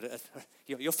 right?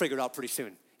 You'll figure it out pretty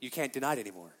soon. You can't deny it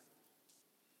anymore.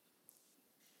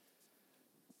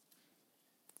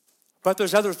 But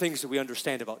there's other things that we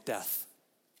understand about death.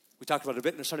 We talked about it a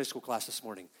bit in a Sunday school class this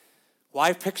morning.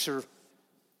 Why picture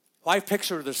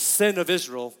the sin of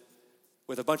Israel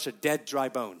with a bunch of dead, dry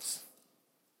bones?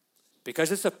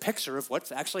 Because it's a picture of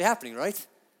what's actually happening, right?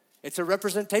 It's a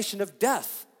representation of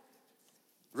death.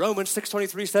 Romans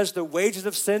 6:23 says the wages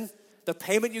of sin, the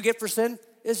payment you get for sin,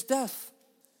 is death.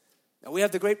 Now, we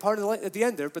have the great part at the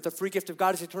end there, but the free gift of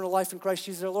God is eternal life in Christ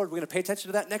Jesus our Lord. We're going to pay attention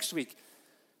to that next week,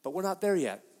 but we're not there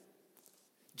yet.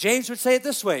 James would say it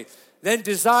this way: then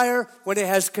desire, when it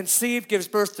has conceived, gives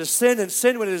birth to sin, and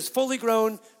sin, when it is fully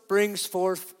grown, brings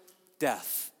forth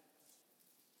death.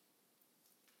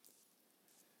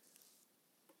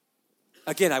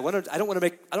 Again, I don't want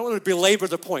to belabor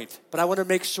the point, but I want to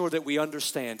make sure that we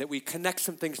understand, that we connect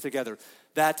some things together,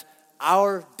 that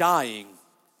our dying,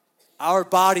 our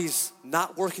bodies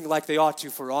not working like they ought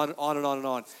to for on and on and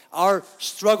on, our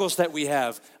struggles that we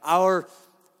have, our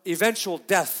eventual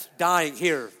death, dying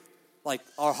here, like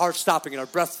our heart stopping and our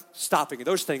breath stopping, and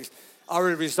those things are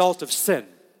a result of sin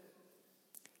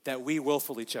that we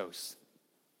willfully chose.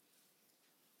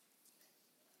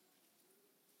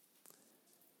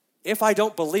 If I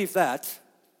don't believe that,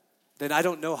 then I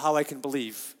don't know how I can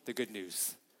believe the good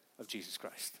news of Jesus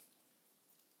Christ.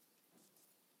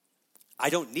 I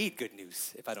don't need good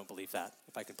news if I don't believe that,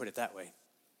 if I can put it that way.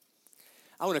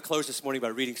 I want to close this morning by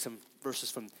reading some verses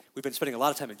from, we've been spending a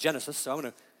lot of time in Genesis, so I want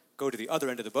to go to the other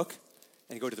end of the book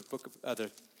and go to the book of,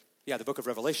 the book of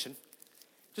Revelation.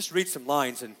 Just read some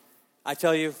lines, and I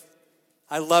tell you,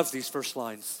 I love these first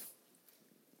lines.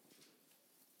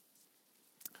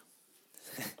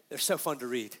 They're so fun to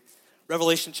read.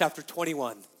 Revelation chapter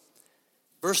 21,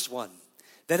 verse 1.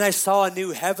 Then I saw a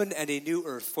new heaven and a new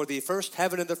earth, for the first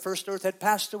heaven and the first earth had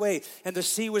passed away, and the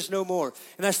sea was no more.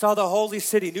 And I saw the holy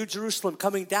city, New Jerusalem,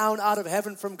 coming down out of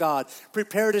heaven from God,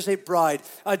 prepared as a bride,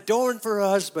 adorned for her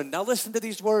husband. Now listen to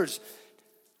these words.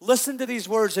 Listen to these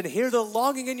words and hear the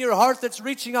longing in your heart that's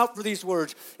reaching out for these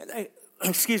words. And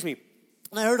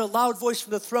And I heard a loud voice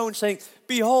from the throne saying,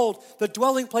 behold, the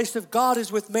dwelling place of God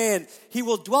is with man. He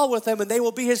will dwell with them, and they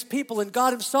will be his people, and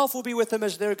God himself will be with them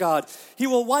as their God. He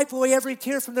will wipe away every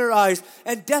tear from their eyes,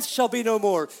 and death shall be no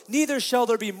more. Neither shall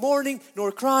there be mourning,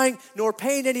 nor crying, nor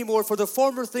pain anymore, for the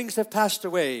former things have passed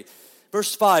away.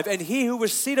 Verse 5, and he who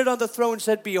was seated on the throne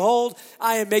said, behold,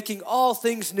 I am making all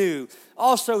things new.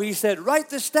 Also he said, write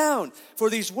this down, for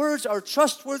these words are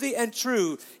trustworthy and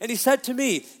true. And he said to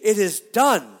me, it is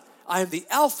done. I am the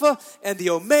Alpha and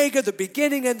the Omega, the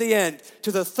beginning and the end.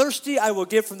 To the thirsty I will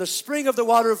give from the spring of the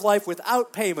water of life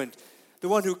without payment. The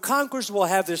one who conquers will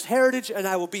have this heritage, and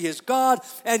I will be his God,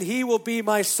 and he will be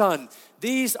my son.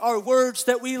 These are words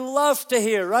that we love to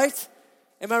hear, right?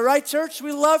 Am I right, church?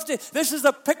 We love to. This is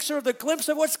a picture of the glimpse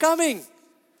of what's coming.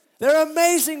 They're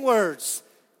amazing words.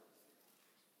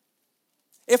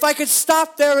 If I could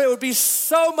stop there, it would be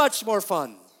so much more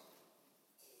fun.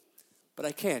 But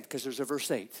I can't, because there's a verse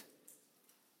 8.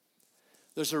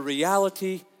 There's a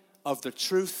reality of the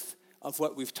truth of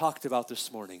what we've talked about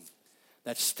this morning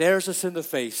that stares us in the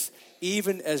face,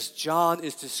 even as John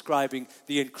is describing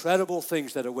the incredible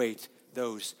things that await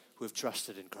those who have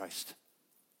trusted in Christ.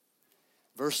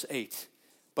 Verse 8,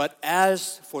 but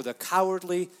as for the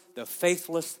cowardly, the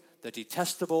faithless, the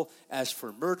detestable, as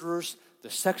for murderers, the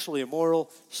sexually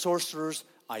immoral, sorcerers,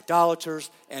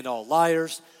 idolaters, and all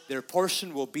liars, their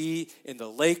portion will be in the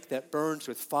lake that burns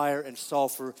with fire and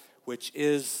sulfur, which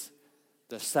is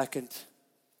the second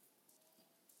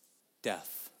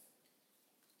death.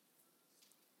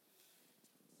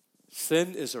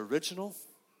 Sin is original,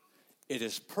 it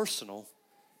is personal,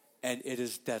 and it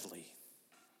is deadly.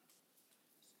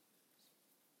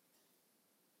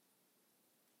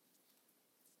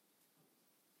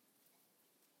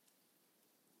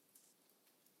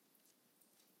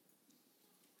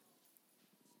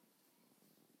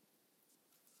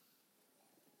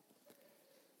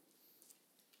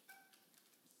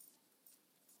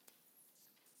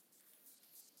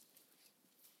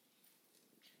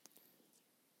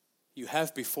 You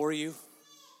have before you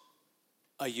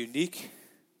a unique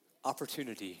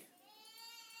opportunity.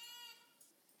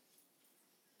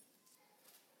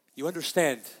 You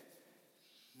understand,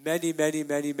 many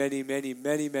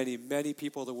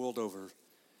people the world over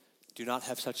do not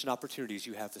have such an opportunity as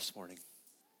you have this morning.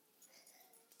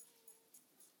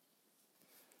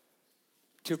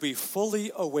 To be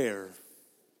fully aware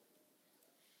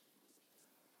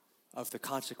of the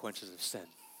consequences of sin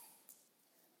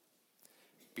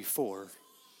before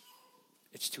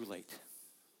it's too late.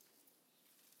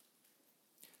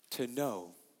 To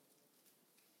know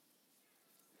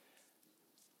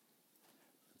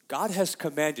God has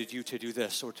commanded you to do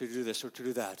this or to do this or to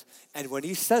do that. And when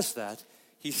he says that,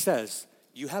 he says,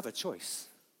 you have a choice.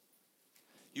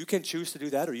 You can choose to do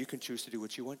that or you can choose to do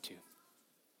what you want to.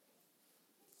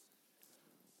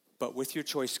 But with your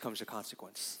choice comes a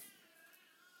consequence.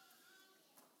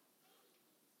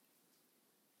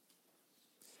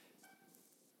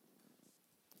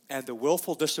 And the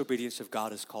willful disobedience of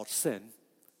God is called sin.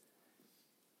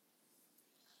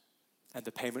 And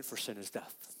the payment for sin is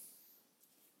death.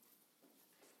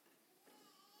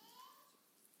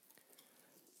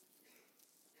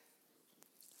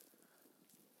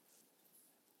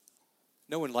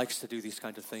 No one likes to do these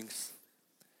kinds of things.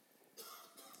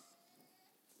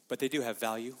 But they do have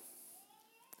value.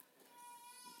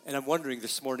 And I'm wondering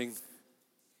this morning,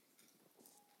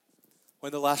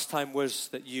 when the last time was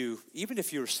that you, even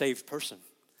if you're a saved person,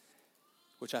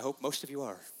 which I hope most of you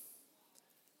are,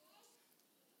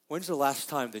 when's the last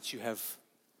time that you have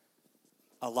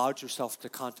allowed yourself to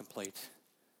contemplate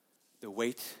the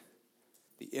weight,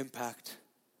 the impact,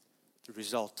 the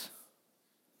result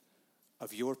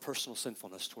of your personal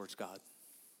sinfulness towards God?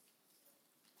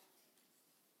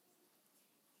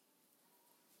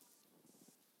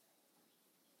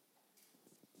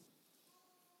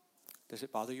 Does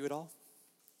it bother you at all?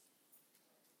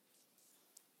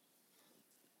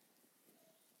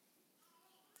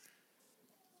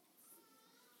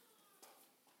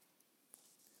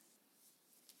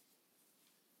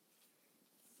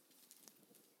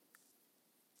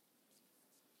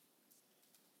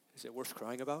 Is it worth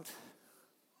crying about?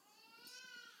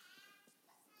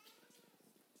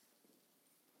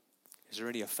 Is there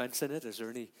any offense in it?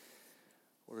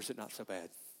 Or is it not so bad?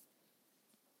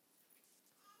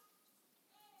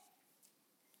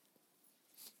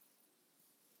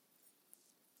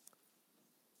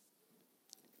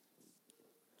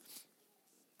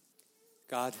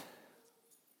 God,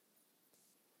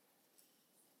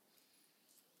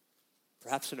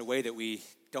 perhaps in a way that we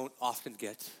don't often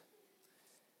get,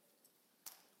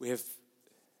 we have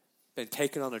been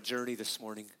taken on a journey this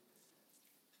morning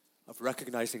of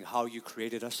recognizing how you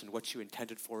created us and what you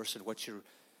intended for us and what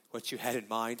you had in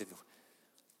mind and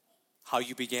how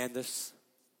you began this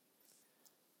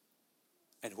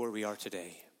and where we are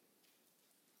today.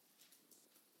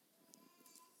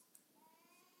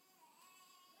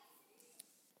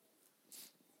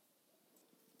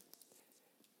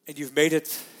 And you've made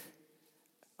it,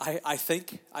 I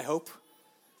hope,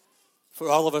 for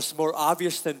all of us more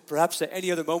obvious than perhaps at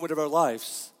any other moment of our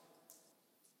lives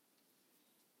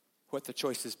what the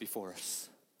choice is before us.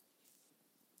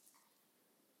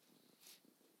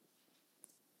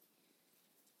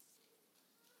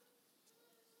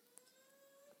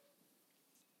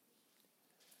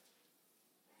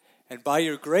 And by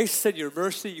your grace and your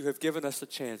mercy, you have given us a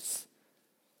chance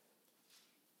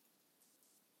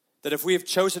that if we have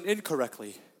chosen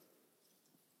incorrectly,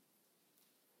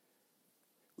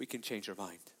 we can change our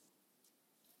mind.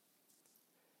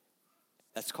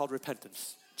 That's called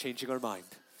repentance, changing our mind.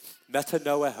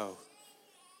 Metanoeo.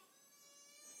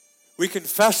 We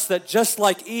confess that just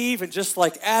like Eve and just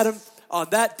like Adam on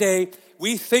that day,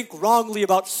 we think wrongly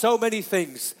about so many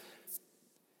things.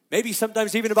 Maybe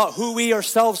sometimes even about who we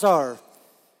ourselves are.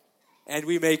 And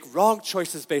we make wrong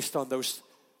choices based on those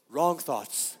wrong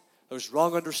thoughts, those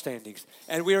wrong understandings.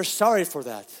 And we are sorry for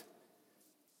that.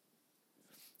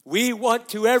 We want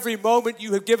to every moment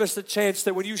you have given us a chance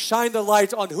that when you shine the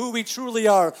light on who we truly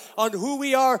are, on who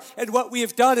we are and what we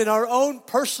have done in our own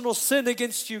personal sin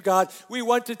against you, God, we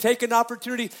want to take an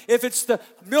opportunity, if it's the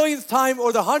millionth time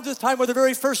or the 100th time or the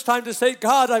very first time, to say,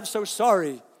 God, I'm so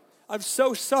sorry. I'm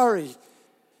so sorry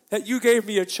that you gave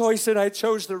me a choice and I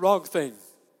chose the wrong thing.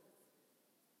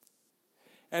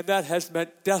 And that has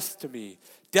meant death to me,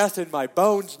 death in my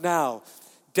bones now,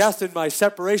 death in my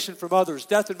separation from others,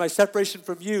 death in my separation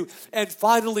from you, and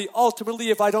finally, ultimately,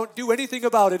 if I don't do anything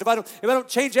about it, if I don't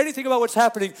change anything about what's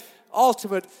happening,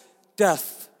 ultimate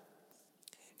death.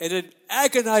 And an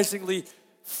agonizingly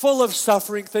full of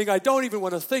suffering thing I don't even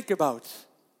want to think about.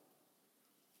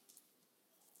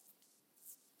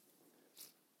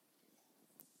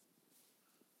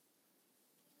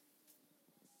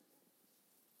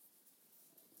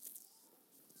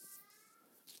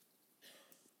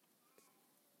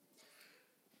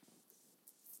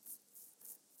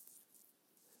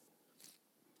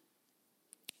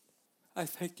 I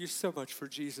thank you so much for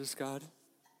Jesus, God.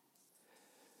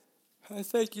 I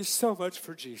thank you so much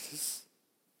for Jesus.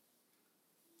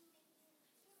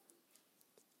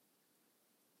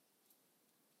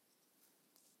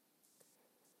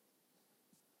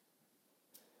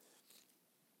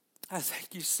 I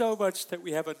thank you so much that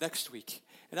we have a next week.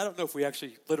 And I don't know if we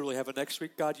actually literally have a next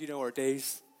week, God, you know our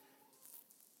days.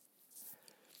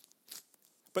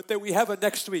 But that we have a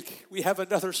next week. We have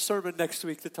another sermon next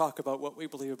week to talk about what we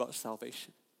believe about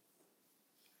salvation.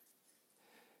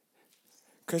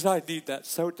 Because I need that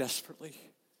so desperately.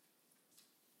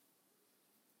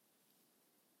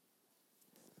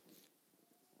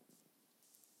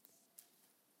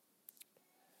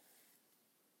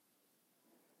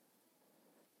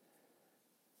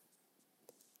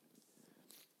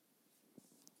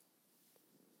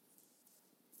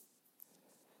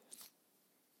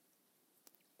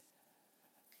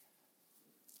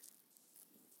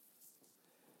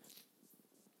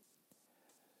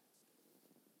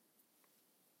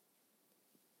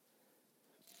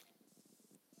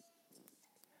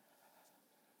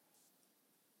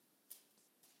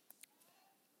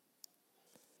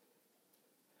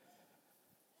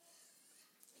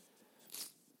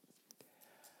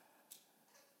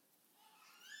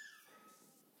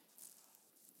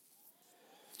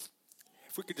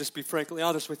 If we could just be frankly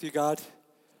honest with you, God,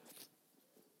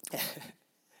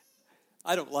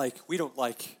 we don't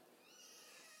like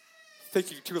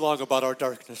thinking too long about our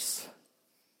darkness,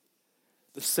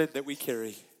 the sin that we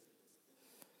carry.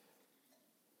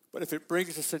 But if it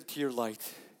brings us into your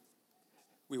light,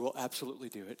 we will absolutely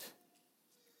do it.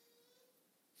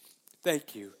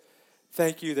 Thank you.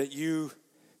 Thank you that you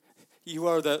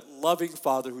are the loving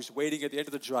Father who's waiting at the end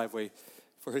of the driveway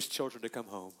for his children to come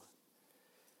home.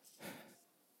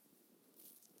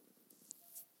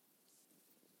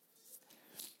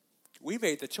 We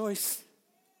made the choice.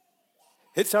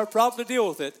 It's our problem to deal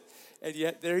with it. And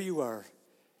yet there you are.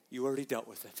 You already dealt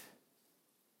with it.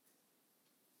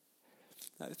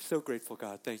 I'm so grateful,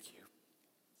 God. Thank you.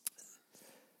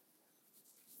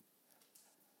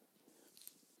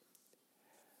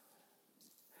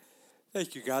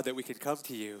 Thank you, God, that we can come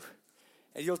to you.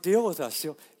 And you'll deal with us.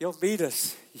 You'll meet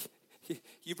us.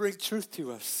 You bring truth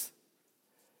to us.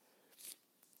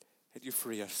 And you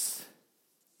free us.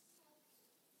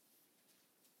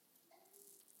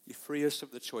 You free us from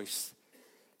the choice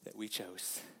that we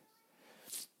chose.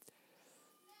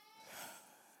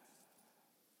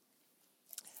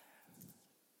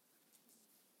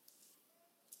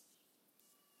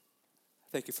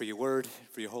 Thank you for your word,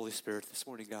 for your Holy Spirit this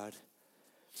morning, God.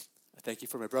 I thank you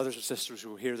for my brothers and sisters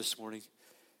who are here this morning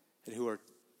and who are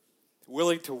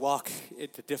willing to walk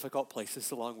into difficult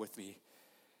places along with me.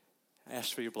 I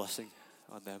ask for your blessing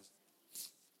on them.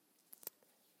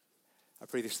 I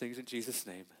pray these things in Jesus'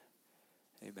 name.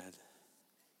 Amen.